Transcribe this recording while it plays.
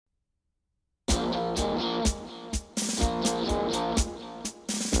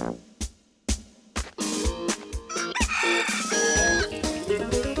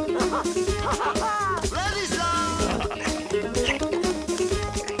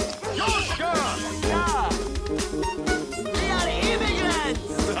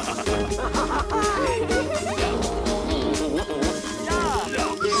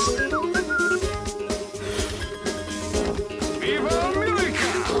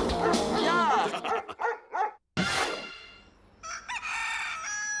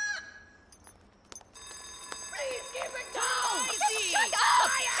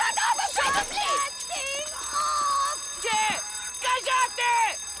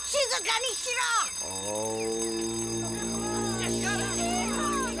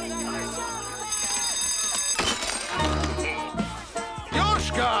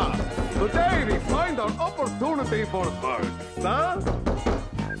Joska! Today we find an opportunity for birds, huh?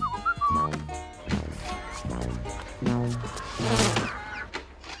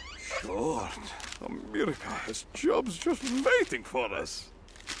 Short. America has jobs just waiting for us.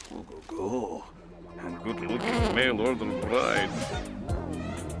 Go. And good-looking mail-order bride.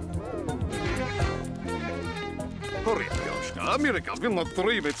 Hurry up, Joska. America will not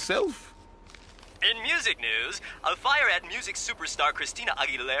dream itself. In music news, a fire at music superstar Christina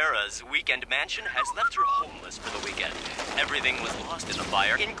Aguilera's weekend mansion has left her homeless for the weekend. Everything was lost in the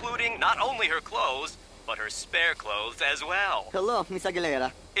fire, including not only her clothes, but her spare clothes as well. Hello, Miss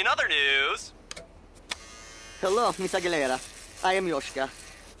Aguilera. In other news... Hello, Miss Aguilera. I am Joska.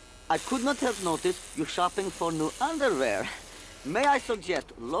 I could not help notice you shopping for new underwear. May I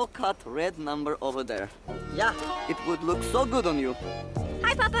suggest low-cut red number over there? Yeah, it would look so good on you.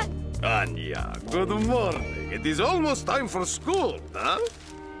 Hi, Papa. Anya, good morning. It is almost time for school, huh?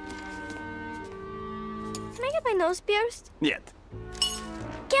 Can I get my nose pierced? Yet.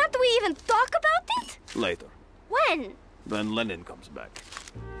 Can't we even talk about it? Later. When Lenin comes back.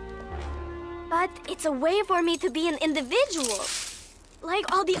 But it's a way for me to be an individual.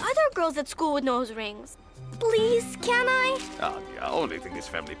 Like all the other girls at school with nose rings. Please, can I? Anya, only thing this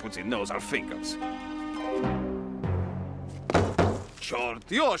family puts in nose are fingers. Short,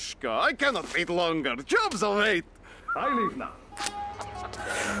 Joska, I cannot wait longer. Jobs await. I leave now.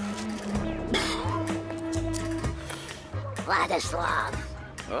 Vladislav.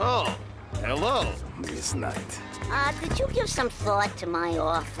 Oh, hello, Miss Knight. Did you give some thought to my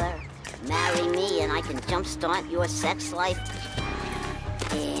offer? Marry me and I can jumpstart your sex life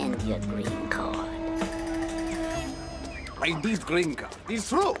and your green card. I did green card, it's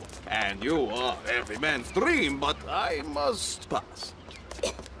true. And you are every man's dream, but I must pass.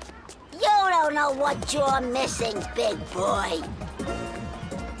 You don't know what you're missing, big boy.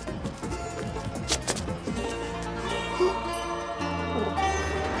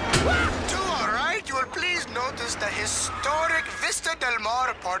 To our right, you will please notice the historic Vista Del Mar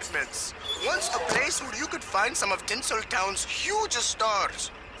apartments. Once a place where you could find some of Tinseltown's hugest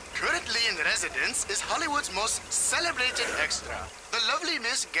stars. Currently in residence is Hollywood's most celebrated extra, the lovely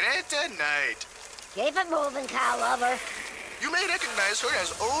Miss Greta Knight. Keep it moving, cow lover. You may recognize her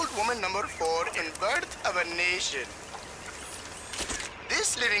as old woman number 4 in Birth of a Nation.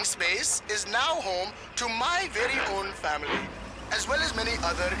 This living space is now home to my very own family, as well as many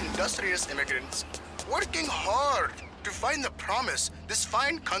other industrious immigrants, working hard to find the promise this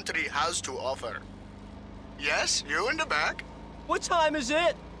fine country has to offer. Yes, you in the back. What time is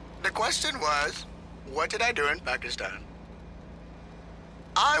it? The question was, what did I do in Pakistan?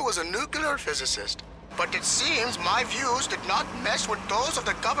 I was a nuclear physicist, but it seems my views did not mesh with those of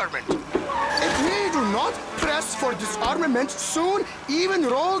the government. If we do not press for disarmament, soon even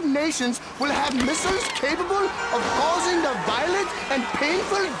rogue nations will have missiles capable of causing the violent and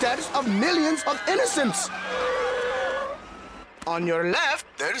painful deaths of millions of innocents. On your left,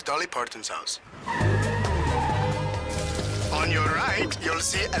 there's Dolly Parton's house. On your right, you'll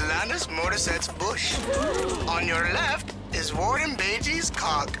see Alanis Morissette's bush. On your left is Warren Beatty's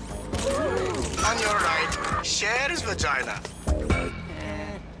cock. On your right, Cher's vagina.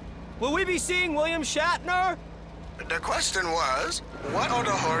 Will we be seeing William Shatner? The question was, what are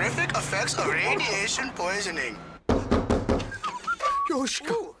the horrific effects of radiation poisoning?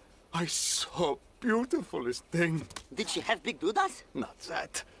 Joska, I saw beautifulest thing. Did she have big dudas? Not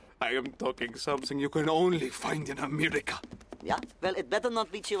that. I am talking something you can only find in America. Yeah? Well, it better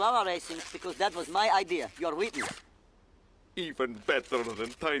not be Chihuahua racing, because that was my idea. Your witness. Even better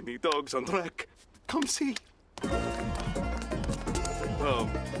than tiny dogs on track. Come see.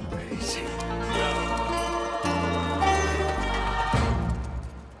 Amazing.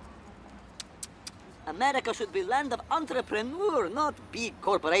 America should be land of entrepreneur, not big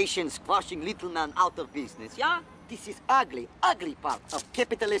corporations squashing little man out of business, yeah? This is ugly part of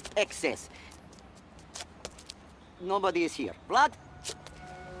capitalist excess. Nobody is here. Vlad?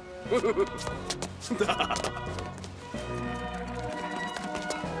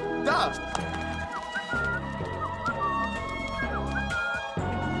 Da!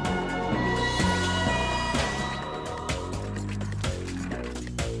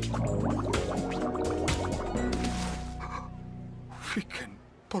 We can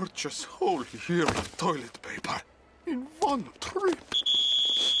purchase whole year of toilet paper in one trip.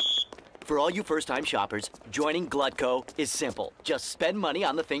 For all you first-time shoppers, joining Co is simple. Just spend money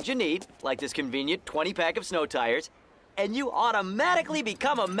on the things you need, like this convenient 20-pack of snow tires, and you automatically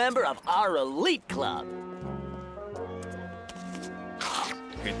become a member of our elite club.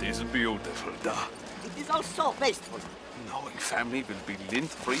 It is beautiful, da. It is all so wasteful. Knowing family will be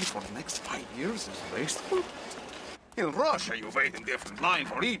lint-free for the next 5 years is wasteful. In Russia, you wait in different line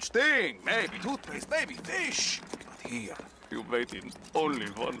for each thing. Maybe toothpaste, maybe fish. But here, you wait in only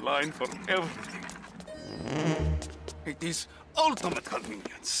one line for everything. It is ultimate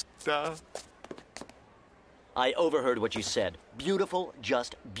convenience, da. I overheard what you said. Beautiful,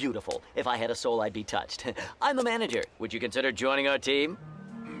 just beautiful. If I had a soul, I'd be touched. I'm the manager. Would you consider joining our team?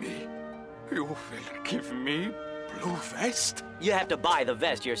 Me? You will give me blue vest? You have to buy the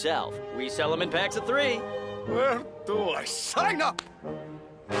vest yourself. We sell them in packs of 3. Where do I sign up?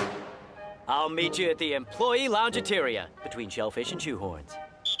 I'll meet you at the employee loungeteria between shellfish and shoehorns.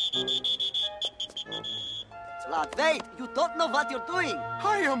 Lad, wait! You don't know what you're doing!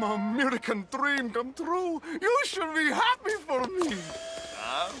 I am an American dream come true. You should be happy for me.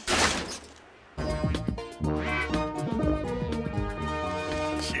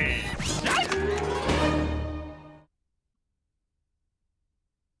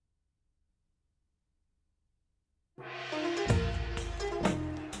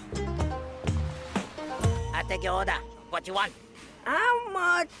 I take your order. What you want? How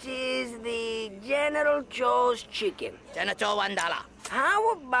much is the General Cho's chicken? Senator $1.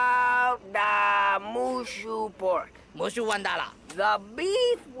 How about the mushu pork? Mushu $1. The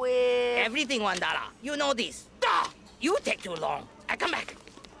beef with... Everything $1. You know this. Duh! You take too long. I come back.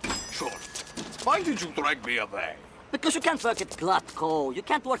 Sure. Why did you drag me away? Because you can't work at Co. You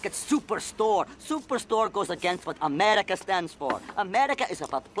can't work at Superstore. Superstore goes against what America stands for. America is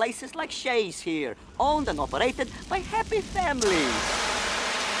about places like Shay's here, owned and operated by happy families.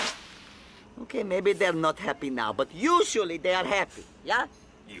 Okay, maybe they're not happy now, but usually they are happy, yeah?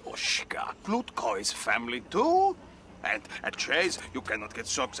 Joska Co is family too. And at Shay's, you cannot get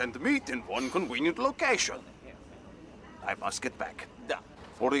socks and meat in one convenient location. I must get back.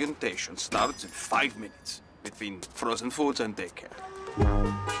 Orientation starts in 5 minutes. Between frozen foods and daycare.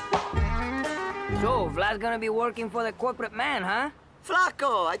 So, Vlad's gonna be working for the corporate man, huh?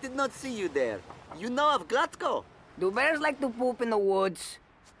 Flacco, I did not see you there. You know of Glatko? Do bears like to poop in the woods?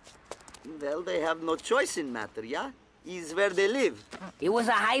 Well, they have no choice in matter, yeah? Is where they live. It was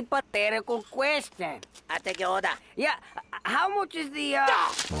a hypothetical question. I take your order. Yeah, how much is the,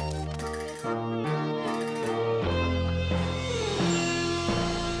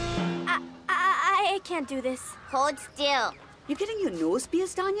 I can't do this. Hold still. You getting your nose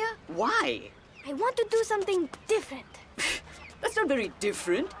pierced, Anya? Why? I want to do something different. That's not very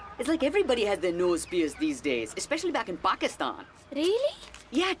different. It's like everybody has their nose pierced these days, especially back in Pakistan. Really?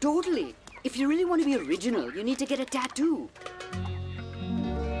 Yeah, totally. If you really want to be original, you need to get a tattoo.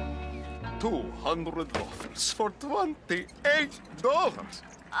 200 waffles for $28.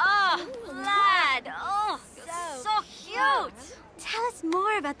 Oh, Vlad! Oh, so cute! Tell us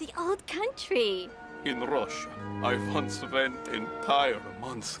more about the old country. In Russia, I once went entire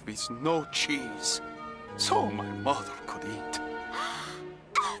month with no cheese, so my mother could eat.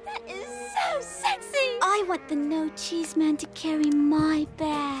 Oh, that is so sexy! I want the no cheese man to carry my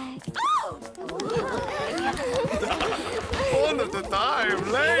bag. Oh! One at a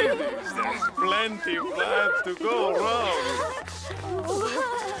time, ladies. There's plenty of that to go around.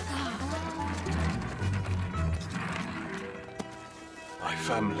 My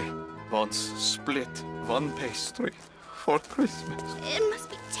family once split one pastry for Christmas. It must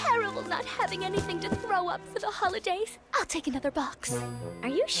be terrible not having anything to throw up for the holidays. I'll take another box. Are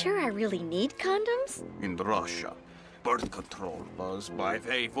you sure I really need condoms? In Russia, birth control was by the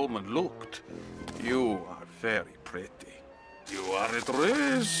way woman looked. You are very pretty. You are at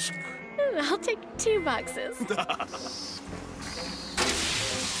risk. I'll take 2 boxes.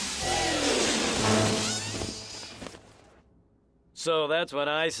 So that's what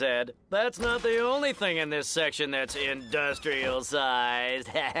I said. That's not the only thing in this section that's industrial-sized.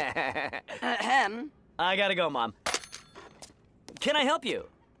 Ahem. I gotta go, Mom. Can I help you?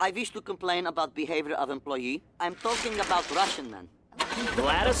 I wish to complain about behavior of employee. I'm talking about Russian man.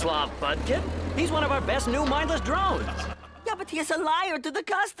 Vladislav Butkin? He's one of our best new mindless drones. Yeah, but he is a liar to the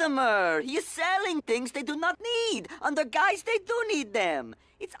customer. He is selling things they do not need, under guise they do need them.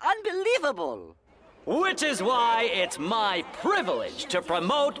 It's unbelievable. Which is why it's my privilege to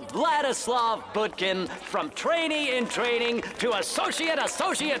promote Vladislav Butkin from trainee in training to associate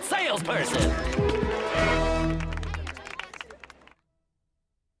salesperson.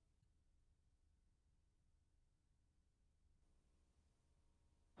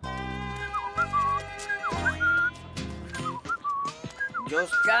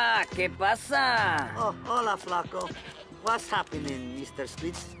 Joska, ¿qué pasa? Oh, hola, Flaco. What's happening, Mr.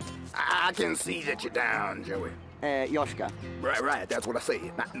 Splits? I can see that you're down, Joey. Yoshka. Right, that's what I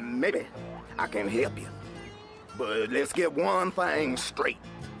said. Now, maybe I can help you. But let's get one thing straight.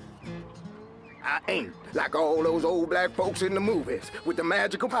 I ain't like all those old black folks in the movies with the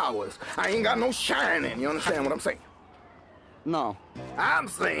magical powers. I ain't got no shining, you understand what I'm saying? No. I'm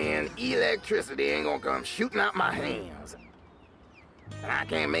saying electricity ain't gonna come shooting out my hands. And I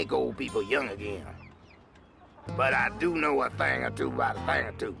can't make old people young again. But I do know a thing or two about a thing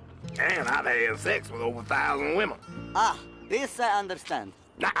or two. And I've had sex with over 1,000 women. Ah, this I understand.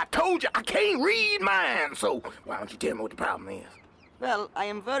 Now, I told you I can't read minds, so why don't you tell me what the problem is? Well, I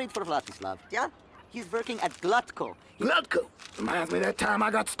am worried for Vladislav, yeah? He's working at Glatko. Glatko? Reminds me of that time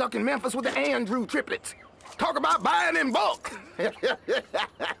I got stuck in Memphis with the Andrew triplets. Talk about buying in bulk.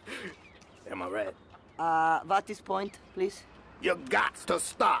 Am I right? What is point, please? You got to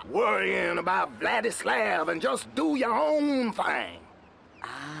stop worrying about Vladislav and just do your own thing.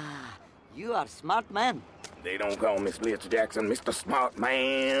 Ah, you are smart man. They don't call me Splits Jackson Mr. Smart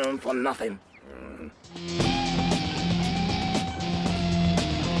Man for nothing.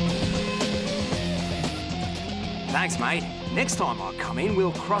 Thanks, mate. Next time I come in,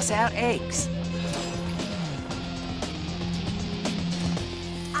 we'll cross out eggs.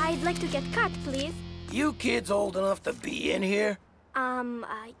 I'd like to get cut, please. You kids old enough to be in here?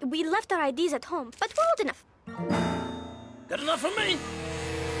 We left our IDs at home, but we're old enough. Good enough for me?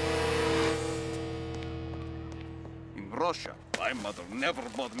 In Russia, my mother never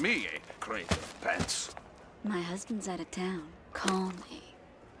bought me a crate of pets. My husband's out of town. Call me.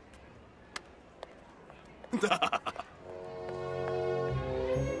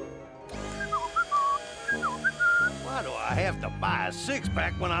 Why do I have to buy a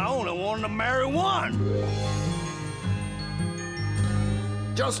six-pack when I only wanted to marry one?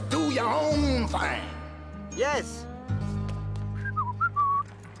 Just do your own thing. Yes.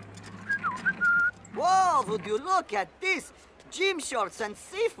 Whoa, would you look at this? Gym shorts and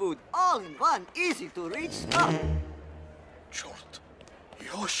seafood, all in one, easy to reach stuff. Short.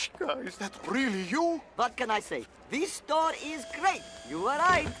 Yoshka, is that really you? What can I say? This store is great. You were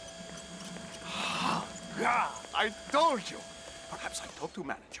right. God, I told you. Perhaps I talked to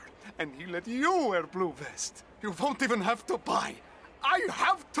manager, and he let you wear blue vest. You won't even have to buy. I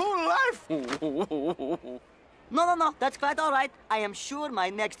have to laugh. No, that's quite all right. I am sure my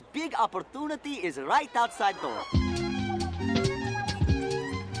next big opportunity is right outside door.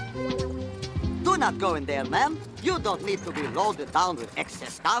 Do not go in there, ma'am. You don't need to be loaded down with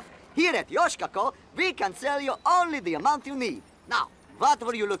excess stuff. Here at Joska Co, we can sell you only the amount you need. Now, what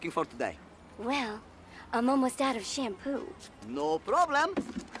were you looking for today? Well, I'm almost out of shampoo. No problem.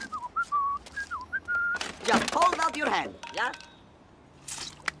 Just hold out your hand, yeah?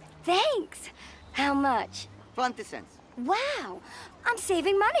 Thanks. How much? 20 cents. Wow, I'm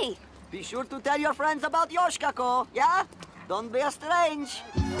saving money. Be sure to tell your friends about Joska Co, yeah? Don't be a strange.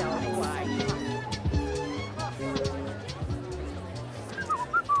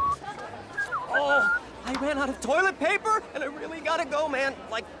 Oh, I ran out of toilet paper, and I really gotta go, man.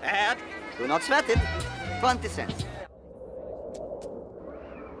 Like bad. Do not sweat it. 20 cents.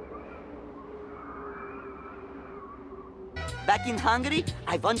 Back in Hungary,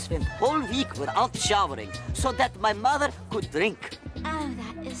 I once spent whole week without showering so that my mother could drink. Oh,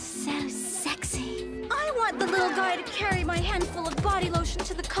 that is so sexy. I want the little guy to carry my handful of body lotion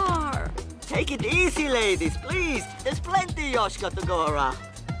to the car. Take it easy, ladies, please. There's plenty Joska to go around.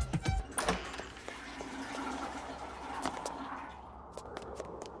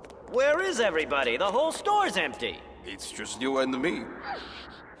 Where is everybody? The whole store's empty. It's just you and me.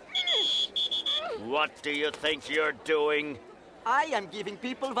 What do you think you're doing? I am giving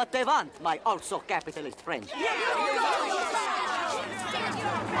people what they want, my also capitalist friend.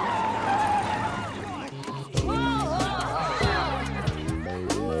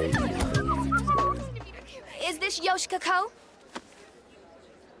 Is this Joska Co?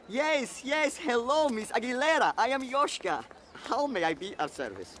 Yes, hello, Miss Aguilera. I am Joska. How may I be of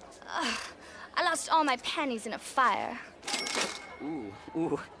service? I lost all my panties in a fire.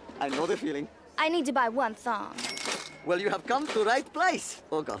 Ooh, I know the feeling. I need to buy one thong. Well, you have come to the right place.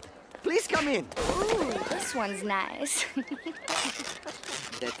 Oh, God. Please come in. Ooh, this one's nice.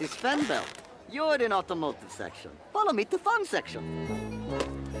 That is fan belt. You're in automotive section. Follow me to fun section.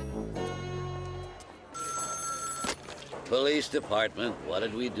 Police department, what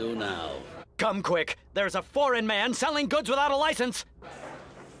did we do now? Come quick. There's a foreign man selling goods without a license.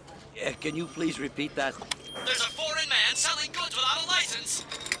 Yeah, can you please repeat that? There's a foreign man selling goods without a license.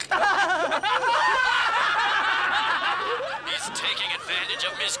 He's taking advantage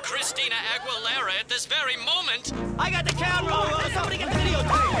of Miss Christina Aguilera at this very moment. I got the camera. Somebody get the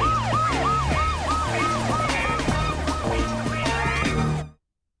videotape.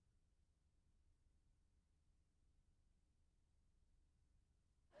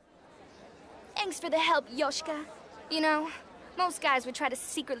 Thanks for the help, Joska. You know, most guys would try to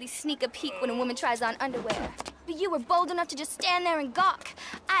secretly sneak a peek when a woman tries on underwear. But you were bold enough to just stand there and gawk.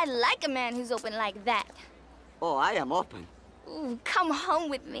 I like a man who's open like that. Oh, I am open. Ooh, come home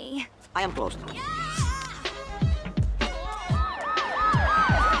with me. I am close. Put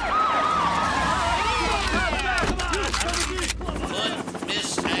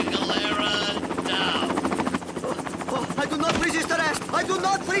Miss Aguilera down. Oh, I do not resist arrest! I do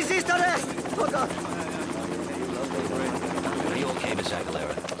not resist arrest! Oh, God. Are you okay, Miss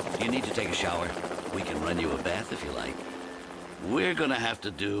Aguilera? Do you need to take a shower? We can run you a bath if you like. We're gonna have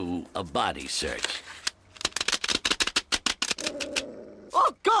to do a body search.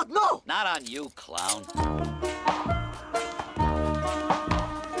 Oh, God, no! Not on you, clown.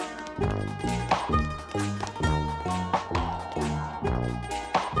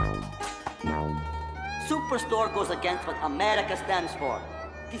 Superstore goes against what America stands for.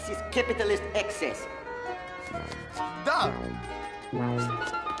 This is capitalist excess. Done.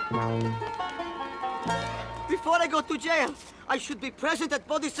 Before I go to jail, I should be present at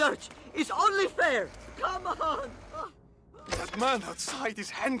body search. It's only fair. Come on. That man outside is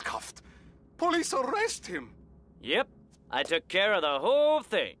handcuffed. Police arrest him. Yep, I took care of the whole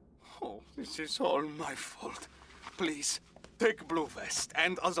thing. Oh, this is all my fault. Please, take Blue Vest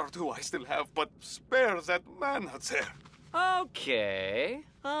and other two I still have, but spare that man out there. Okay,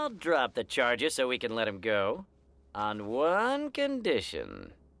 I'll drop the charges so we can let him go. On one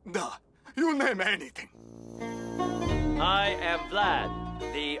condition. Duh, you name anything. I am Vlad.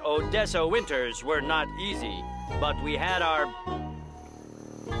 The Odessa winters were not easy, but we had our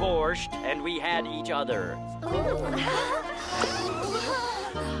borscht and we had each other.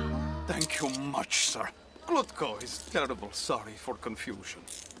 Thank you much, sir. Glutko is terrible sorry for confusion.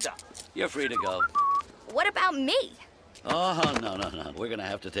 You're free to go. What about me? Oh, no. We're gonna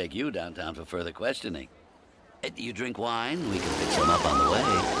have to take you downtown for further questioning. Do you drink wine? We can pick some up on the way.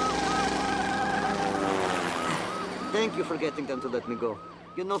 Thank you for getting them to let me go.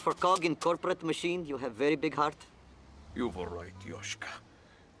 You know, for cog in corporate machine, you have very big heart. You were right, Joska.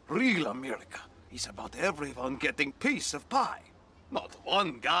 Real America is about everyone getting piece of pie. Not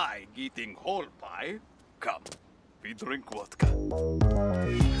one guy getting whole pie. Come, we drink vodka.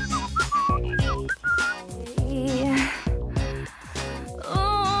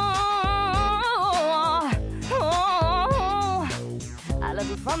 I love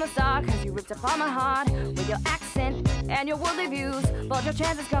you from the start, cause you ripped apart my heart with your accent and your worldly views. But your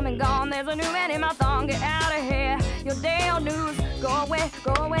chance is come and gone. There's a new man in my thong. Get out of here. Your day old news. Go away,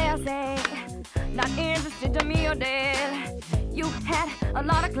 I say. Not interested to me, you're dead. You had a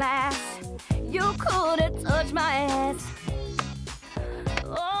lot of class. You couldn't touch my ass.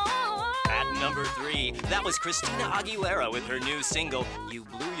 At number 3, that was Christina Aguilera with her new single, You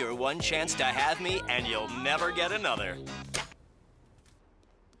Blew Your One Chance to Have Me, and You'll Never Get Another.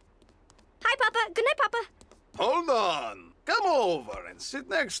 Hi, Papa. Good night, Papa. Hold on. Come over and sit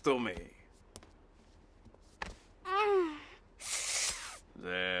next to me.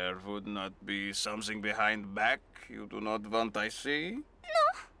 There would not be something behind back you do not want I see?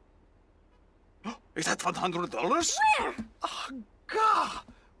 No. Is that $100? Where? Oh, God.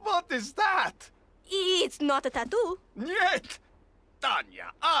 What is that? It's not a tattoo. Niet.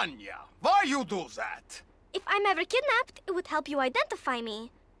 Tanya, Anya, why you do that? If I'm ever kidnapped, it would help you identify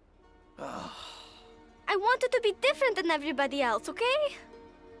me. I wanted to be different than everybody else, okay?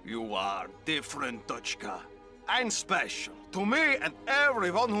 You are different, Dochka. And special to me and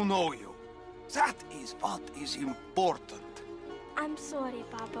everyone who know you. That is what is important. I'm sorry,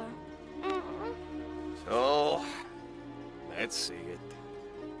 Papa. So, let's see it.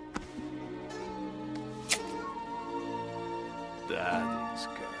 That is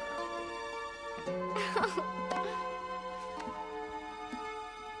good.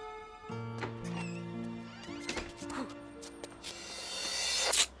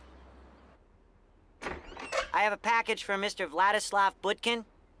 I have a package for Mr. Vladislav Butkin.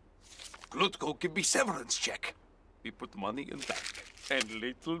 Glutko, give me severance check. We put money in bank. And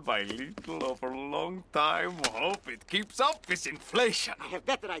little by little, over a long time, hope it keeps up with inflation. I have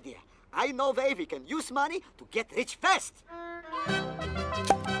better idea. I know way we can use money to get rich fast.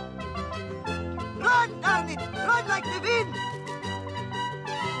 Run, darn it! Run like the wind!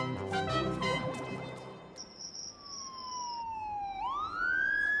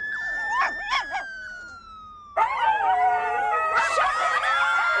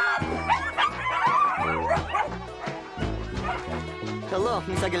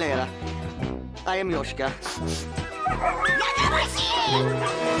 Miss Aguilera. I am Joska.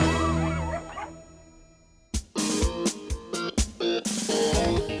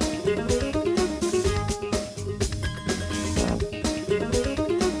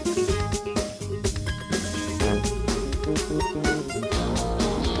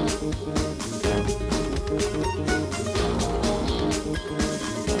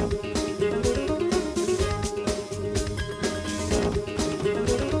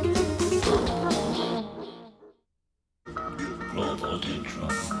 Robot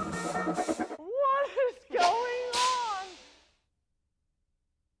intro.